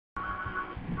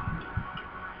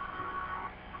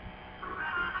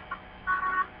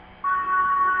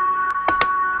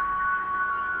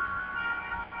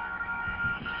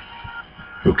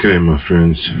Okay, my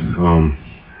friends,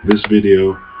 this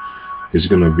video is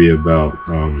going to be about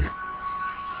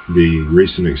the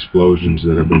recent explosions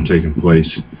that have been taking place.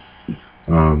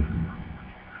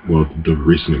 Well, the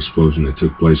recent explosion that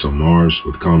took place on Mars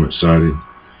with COMET sighting.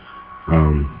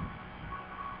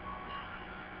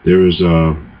 There was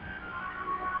a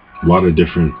lot of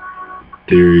different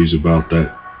theories about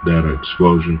that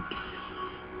explosion.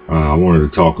 I wanted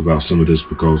to talk about some of this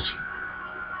because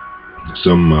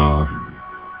some of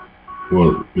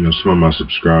my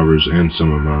subscribers and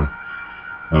some of my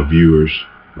viewers,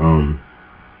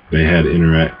 they had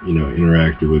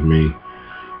interacted with me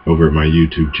over at my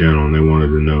YouTube channel, and they wanted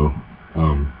to know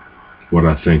what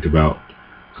I think about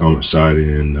comet sighting,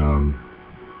 and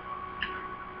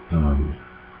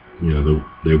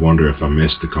they wonder if I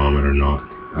missed the comet or not,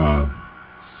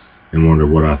 and wonder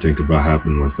what I think about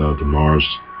happening with the Mars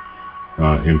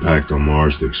impact on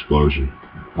Mars, the explosion.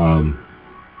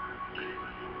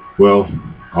 Well,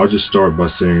 I'll just start by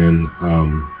saying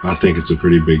I think it's a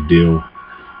pretty big deal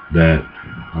that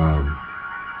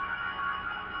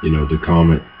the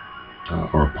comet,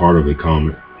 or a part of the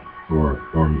comet, or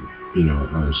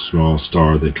a small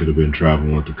star that could have been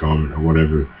traveling with the comet, or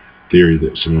whatever theory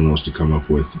that someone wants to come up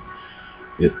with,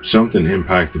 something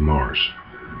impacted Mars.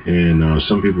 And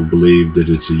some people believe that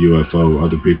it's a UFO.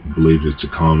 Other people believe it's a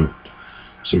comet.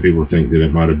 Some people think that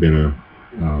it might have been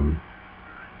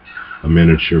a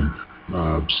miniature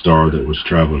star that was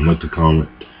traveling with the comet.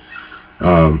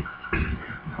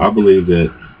 I believe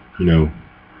that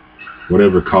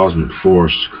whatever cosmic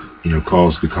force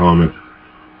caused the comet,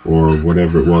 or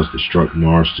whatever it was that struck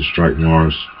Mars to strike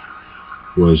Mars,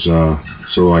 was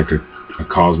sort of like a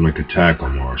cosmic attack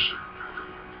on Mars.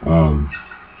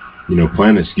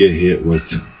 Planets get hit with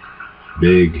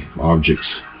big objects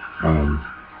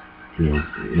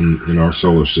in our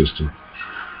solar system,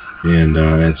 and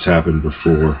it's happened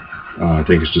before. I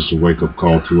think it's just a wake-up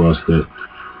call to us that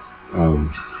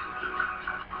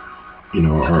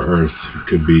our Earth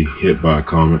could be hit by a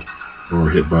comet, or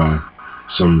hit by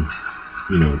some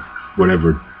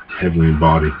whatever heavenly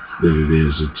body that it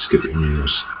is. It's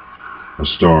a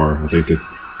star. I think that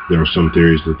there are some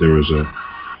theories that there was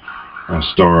a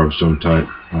star of some type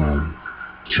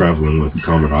traveling with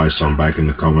Comet Ison back in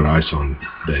the Comet Ison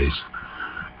days.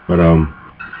 But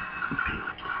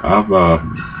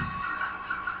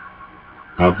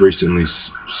I've recently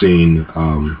seen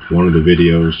one of the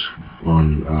videos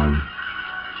on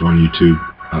YouTube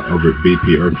over at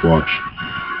BP Earthwatch.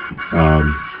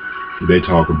 They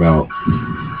talk about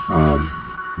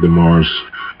the Mars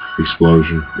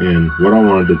explosion, and what I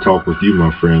wanted to talk with you,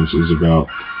 my friends, is about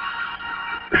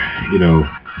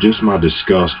just my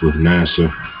disgust with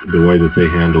NASA, the way that they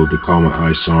handled the Comet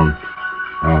Ison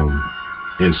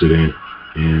incident,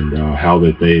 and how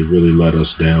that they really let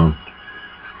us down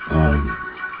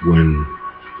when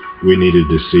we needed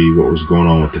to see what was going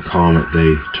on with the comet.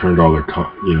 They turned all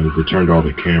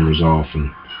their cameras off,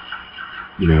 and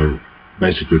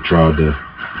basically tried to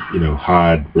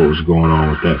hide what was going on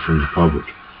with that from the public.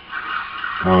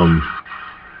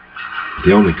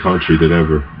 The only country that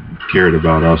ever cared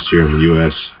about us here in the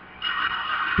U.S.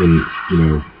 and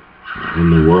in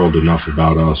the world enough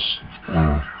about us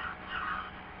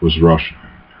was Russia.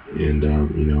 And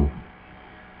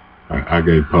I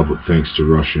gave public thanks to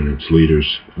Russia and its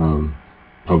leaders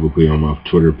publicly on my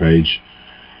Twitter page,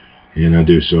 and I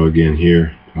do so again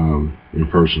here in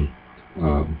person.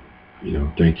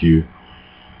 Thank you,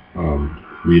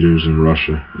 leaders in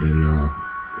Russia,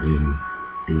 and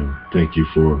thank you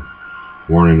for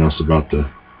warning us about the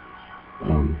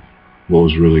what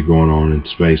was really going on in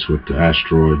space with the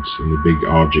asteroids and the big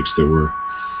objects that were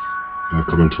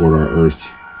coming toward our Earth.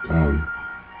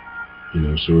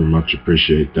 So we much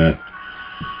appreciate that.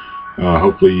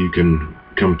 Hopefully you can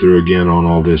come through again on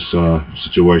all this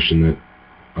situation, that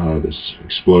this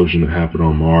explosion that happened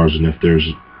on Mars, and if there's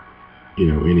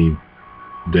any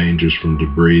dangers from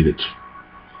debris that's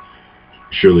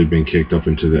surely been kicked up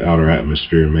into the outer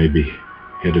atmosphere, maybe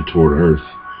headed toward Earth,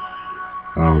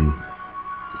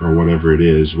 or whatever it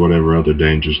is, whatever other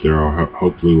dangers there are.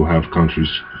 Hopefully we'll have countries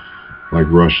like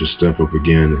Russia step up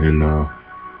again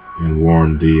and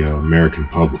warn the American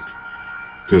public,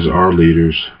 because our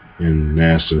leaders in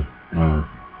NASA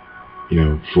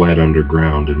fled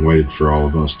underground and waited for all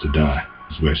of us to die.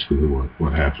 Is basically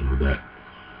what happened with that.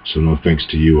 So no thanks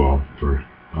to you all for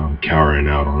cowering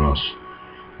out on us.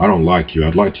 I don't like you.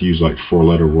 I'd like to use like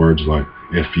 4-letter words like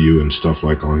F you and stuff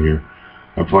like on here.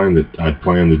 I'd planned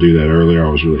to do that earlier. I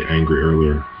was really angry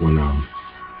earlier when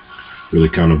really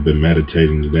kind of been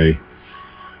meditating today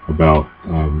about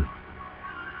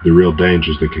the real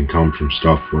dangers that can come from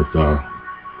stuff with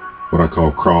what I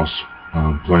call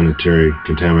cross-planetary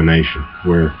contamination,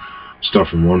 where stuff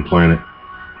from one planet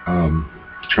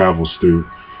travels through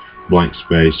blank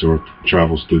space or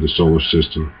travels through the solar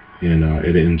system, and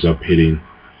it ends up hitting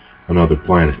another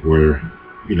planet where,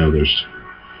 you know, there's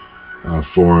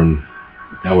foreign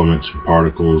elements and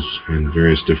particles and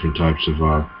various different types of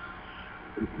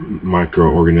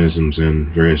microorganisms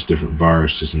and various different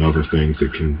viruses and other things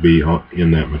that can be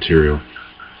in that material.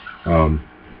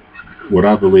 What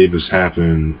I believe has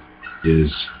happened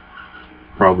is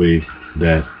probably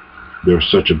that there's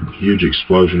such a huge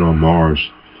explosion on Mars.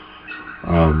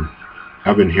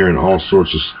 I've been hearing all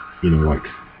sorts of, you know, like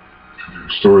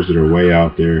stories that are way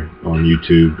out there on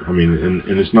YouTube. I mean,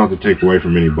 and it's not to take away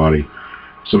from anybody.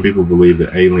 Some people believe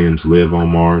that aliens live on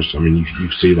Mars. I mean,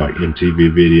 you see like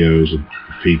MTV videos of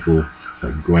people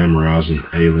like glamorizing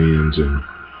aliens and,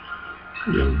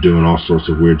 you know, doing all sorts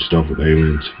of weird stuff with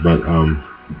aliens. But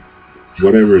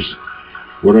whatever's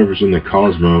in the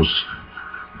cosmos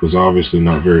was obviously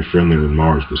not very friendly with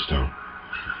Mars this time.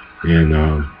 And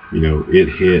you know, it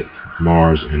hit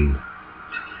Mars and,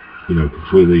 you know,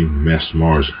 completely messed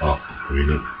Mars up. I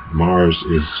mean, Mars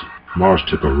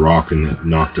took a rock and it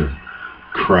knocked a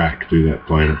crack through that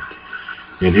planet.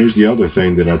 And here's the other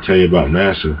thing that I'll tell you about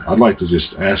NASA. I'd like to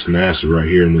just ask NASA right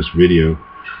here in this video.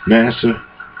 NASA,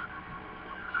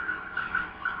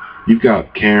 you've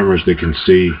got cameras that can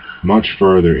see much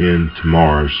further into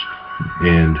Mars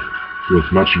and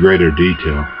with much greater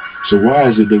detail. So why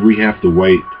is it that we have to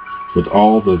wait with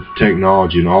all the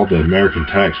technology and all the American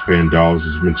taxpaying dollars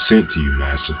that's been sent to you,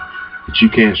 NASA, that you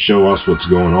can't show us what's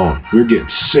going on? We're getting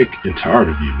sick and tired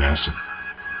of you, NASA.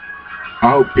 I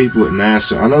hope people at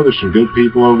NASA, I know there's some good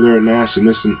people over there at NASA, and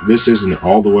this isn't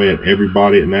all the way at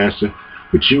everybody at NASA,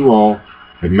 but you all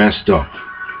have messed up.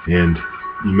 And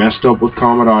you messed up with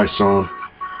Comet Ison.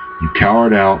 You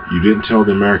cowered out. You didn't tell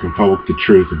the American public the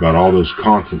truth about all those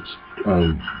continents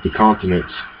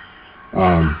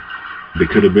that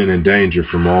could have been in danger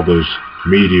from all those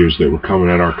meteors that were coming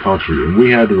at our country. And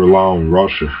we had to rely on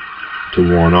Russia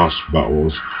to warn us about what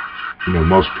was, you know,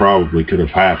 most probably could have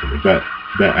happened. If that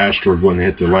asteroid wouldn't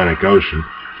hit the Atlantic Ocean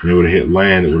and it would have hit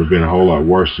land, it would have been a whole lot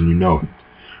worse than you know it.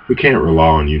 We can't rely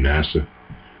on you, NASA,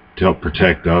 to help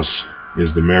protect us as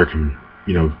the American,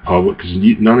 you know, public, because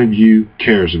none of you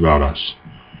cares about us.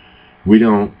 We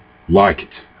don't like it.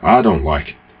 I don't like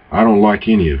it. I don't like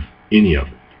any of it.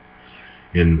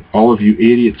 And all of you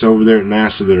idiots over there at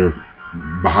NASA that are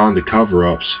behind the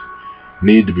cover-ups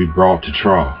need to be brought to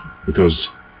trial, because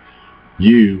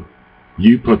you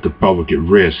put the public at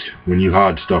risk when you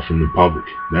hide stuff from the public.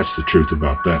 That's the truth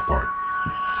about that part.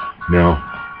 Now,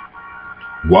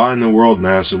 why in the world,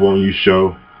 NASA, won't you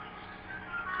show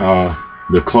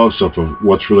the close-up of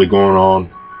what's really going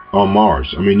on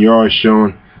Mars? I mean, you're always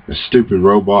showing a stupid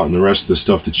robot and the rest of the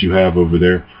stuff that you have over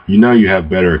there. You know you have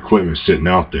better equipment sitting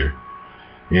out there.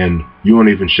 And you won't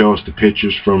even show us the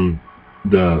pictures from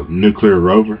the nuclear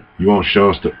rover. You won't show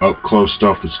us the up-close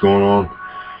stuff that's going on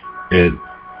in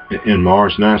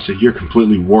Mars, NASA. You're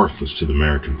completely worthless to the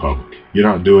American public. You're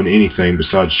not doing anything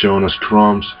besides showing us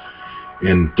crumbs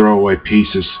and throwaway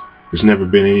pieces. There's never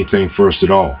been anything for us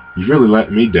at all. You've really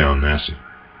let me down, NASA.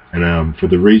 And for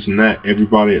the reason that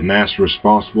everybody at NASA is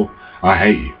responsible, I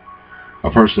hate you. I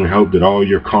personally hope that all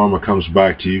your karma comes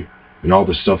back to you, and all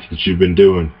the stuff that you've been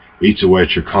doing eats away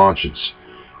at your conscience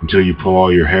until you pull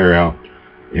all your hair out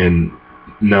and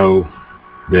know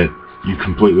that you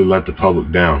completely let the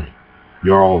public down.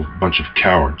 You're all a bunch of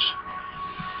cowards.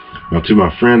 Now, to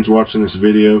my friends watching this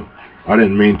video, I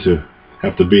didn't mean to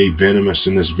have to be venomous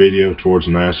in this video towards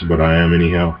NASA, but I am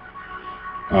anyhow.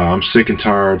 I'm sick and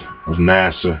tired of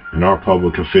NASA and our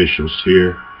public officials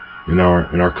here in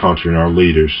our country and our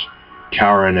leaders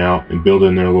cowering out and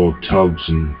building their little tubs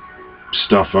and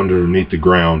stuff underneath the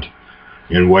ground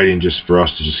and waiting just for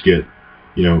us to just get,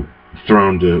 you know,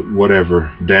 thrown to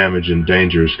whatever damage and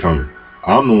danger is coming.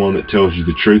 I'm the one that tells you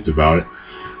the truth about it.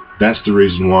 That's the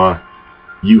reason why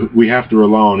we have to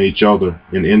rely on each other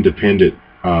in independent,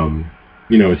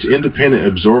 you know, it's independent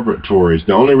observatories.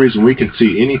 The only reason we can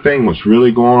see anything what's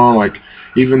really going on, like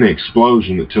even the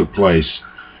explosion that took place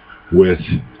with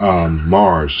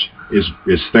Mars,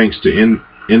 is thanks to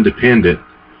independent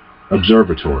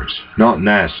observatories, not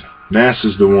NASA.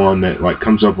 NASA's the one that like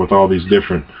comes up with all these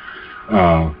different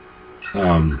NASA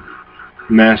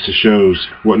shows.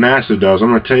 What NASA does, I'm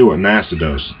going to tell you what NASA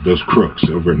does. Those crooks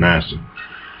over at NASA,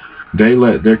 they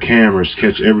let their cameras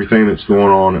catch everything that's going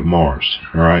on at Mars.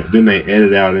 All right, then they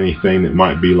edit out anything that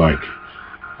might be like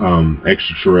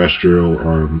extraterrestrial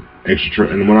or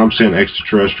and when I'm saying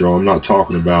extraterrestrial, I'm not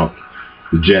talking about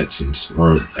the Jetsons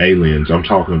or aliens. I'm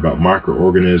talking about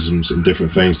microorganisms and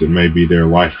different things that may be their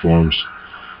life forms.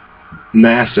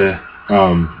 NASA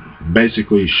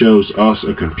basically shows us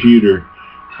a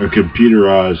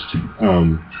computerized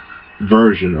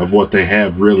version of what they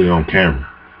have really on camera.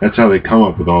 That's how they come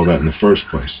up with all that in the first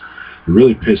place. It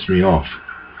really pissed me off.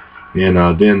 And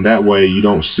then that way you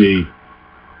don't see,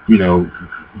 you know,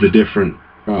 the different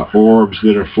orbs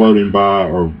that are floating by,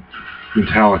 or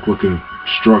metallic looking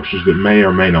structures that may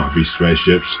or may not be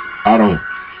spaceships. I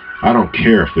don't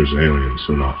care if there's aliens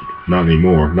or not. Not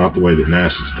anymore. Not the way that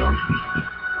NASA's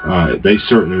done. They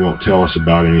certainly won't tell us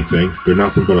about anything. They're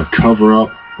nothing but a cover-up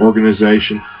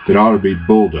organization that ought to be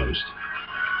bulldozed.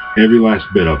 Every last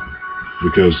bit of them.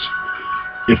 Because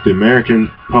if the American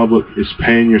public is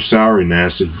paying your salary,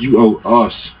 NASA, you owe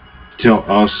us to tell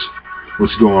us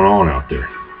what's going on out there.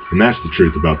 And that's the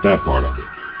truth about that part of it.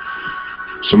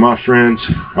 So my friends,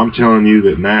 I'm telling you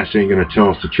that NASA ain't going to tell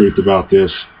us the truth about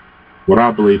this. What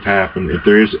I believe happened, if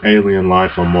there is alien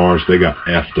life on Mars, they got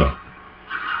effed up.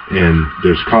 And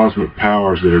there's cosmic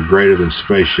powers that are greater than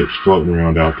spaceships floating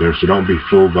around out there, so don't be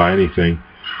fooled by anything.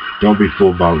 Don't be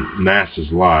fooled by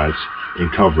NASA's lies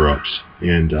and cover-ups.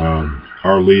 And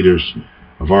our leaders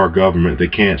of our government, they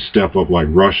can't step up like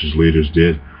Russia's leaders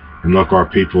did and look our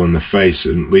people in the face,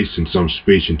 at least in some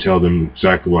speech, and tell them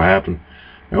exactly what happened.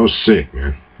 That was sick,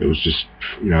 man. It was just,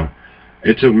 you know,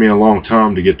 it took me a long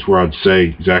time to get to where I'd say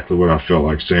exactly what I felt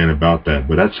like saying about that,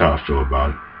 but that's how I feel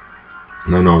about it.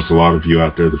 And I know it's a lot of you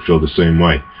out there that feel the same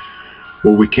way.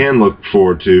 What we can look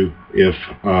forward to, if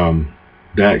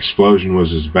that explosion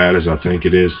was as bad as I think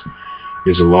it is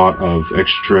a lot of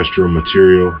extraterrestrial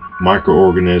material,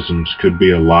 microorganisms, could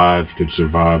be alive, could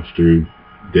survive through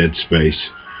dead space,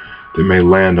 that may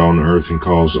land on Earth and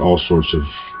cause all sorts of,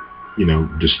 you know,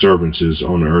 disturbances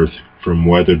on Earth, from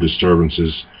weather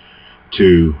disturbances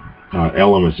to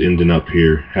elements ending up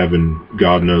here having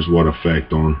God knows what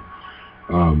effect on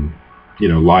you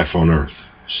know, life on Earth,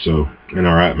 so in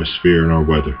our atmosphere and our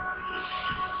weather.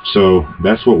 So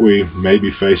that's what we may be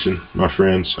facing, my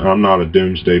friends. I'm not a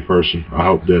doomsday person. I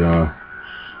hope that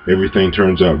everything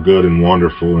turns out good and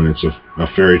wonderful and it's a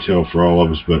fairy tale for all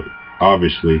of us, but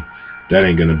obviously that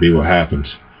ain't going to be what happens.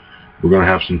 We're going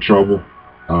to have some trouble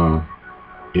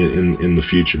in the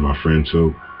future, my friend.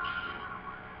 So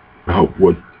I hope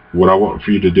what I want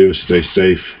for you to do is stay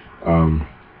safe,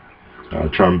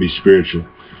 try and be spiritual,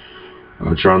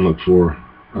 try and look for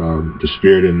the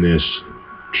spirit in this,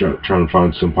 try and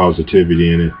find some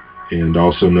positivity in it, and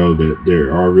also know that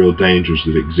there are real dangers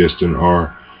that exist in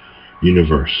our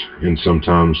universe, and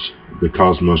sometimes the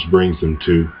cosmos brings them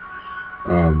to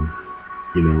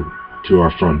you know, to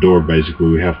our front door. Basically,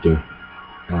 we have to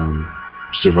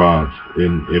survive,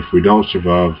 and if we don't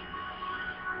survive,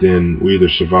 then we either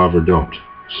survive or don't.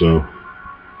 So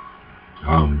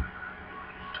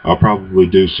I'll probably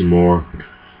do some more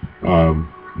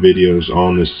videos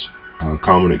on this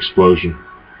comet explosion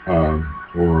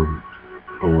or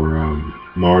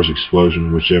Mars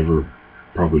explosion, whichever,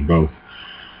 probably both.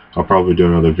 I'll probably do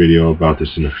another video about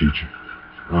this in the future.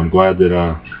 I'm glad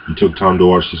that you took time to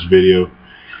watch this video,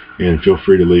 and feel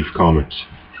free to leave comments.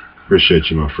 Appreciate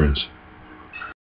you, my friends.